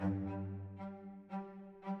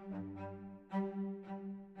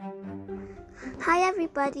Hi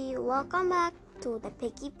everybody, welcome back to the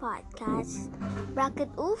Piggy Podcast. Bracket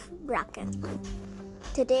oof, bracket.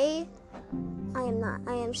 Today, I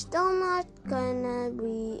am still not gonna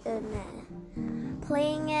be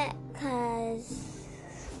playing it cause,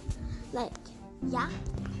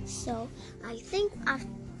 So I think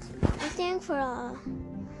for a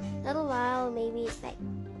little while, maybe it's like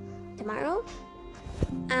tomorrow.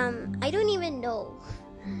 I don't even know.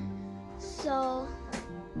 So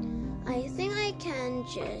I think I can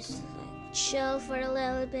just chill for a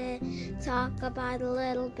little bit, talk about a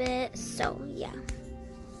little bit. So yeah.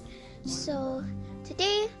 So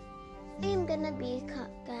today I am gonna be got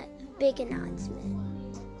a big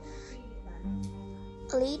announcement.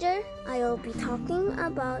 Later I will be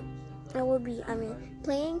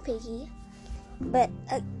playing Piggy, but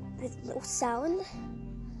with no sound,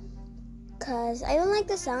 cause I don't like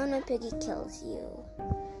the sound when Piggy kills you.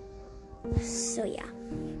 So yeah.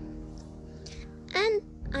 And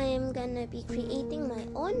I am gonna be creating my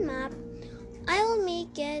own map. I will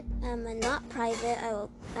make it not private. I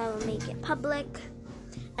will make it public,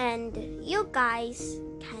 and you guys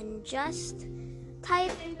can just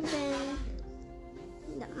type in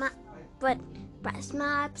the map, but press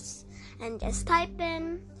maps and just type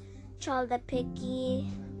in Chalda Piggy.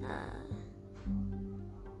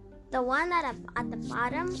 The one at the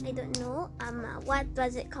bottom, I don't know. What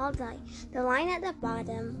was it called? Like the line at the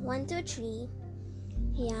bottom, 1, 2, 3.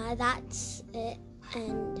 Yeah, that's it.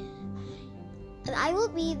 And I will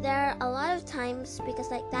be there a lot of times because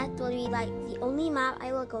that will be the only map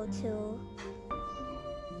I will go to.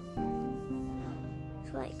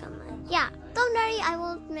 So yeah, don't worry, I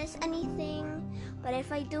won't miss anything. But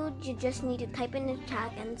if I do, you just need to type in the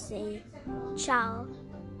chat and say, Chal,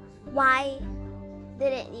 why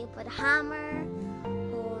didn't you put a hammer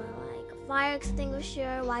or a fire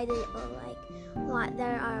extinguisher? Why did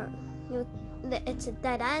it's a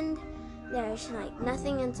dead end. There's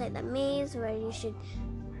nothing inside the maze where you should,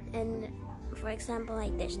 and for example,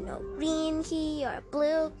 there's no green key or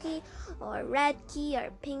blue key or red key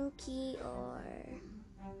or pink key or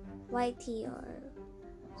white key or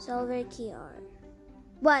silver key or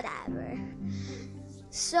whatever.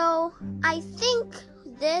 So I think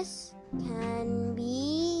this can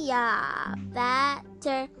be a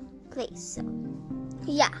better place. So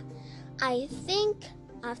yeah, I think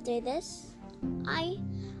after this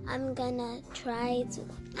I'm gonna try to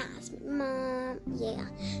ask Mom. Yeah.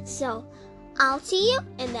 So I'll see you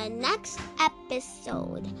in the next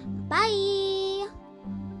episode. Bye.